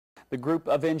The group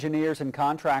of engineers and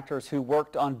contractors who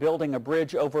worked on building a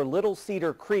bridge over Little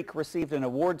Cedar Creek received an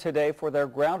award today for their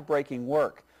groundbreaking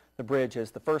work. The bridge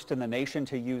is the first in the nation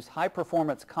to use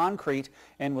high-performance concrete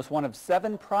and was one of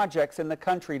 7 projects in the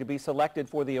country to be selected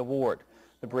for the award.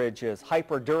 The bridge is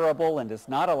hyper-durable and does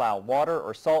not allow water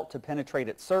or salt to penetrate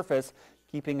its surface,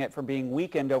 keeping it from being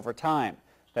weakened over time.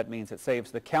 That means it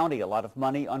saves the county a lot of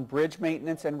money on bridge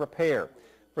maintenance and repair.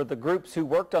 For the groups who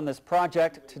worked on this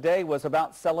project, today was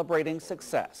about celebrating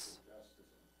success.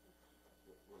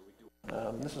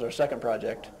 This is our second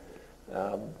project,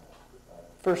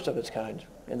 first of its kind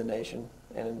in the nation,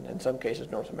 and in some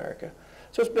cases North America.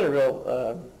 So it's been a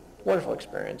real wonderful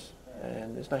experience,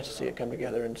 and it's nice to see it come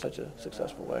together in such a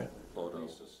successful way.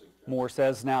 Moore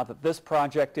says now that this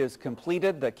project is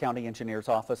completed, the county engineer's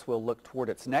office will look toward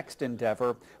its next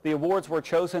endeavor. The awards were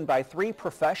chosen by 3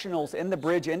 professionals in the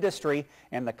bridge industry,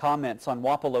 and the comments on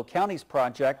Wapello County's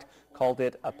project called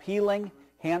it appealing,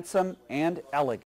 handsome, and elegant.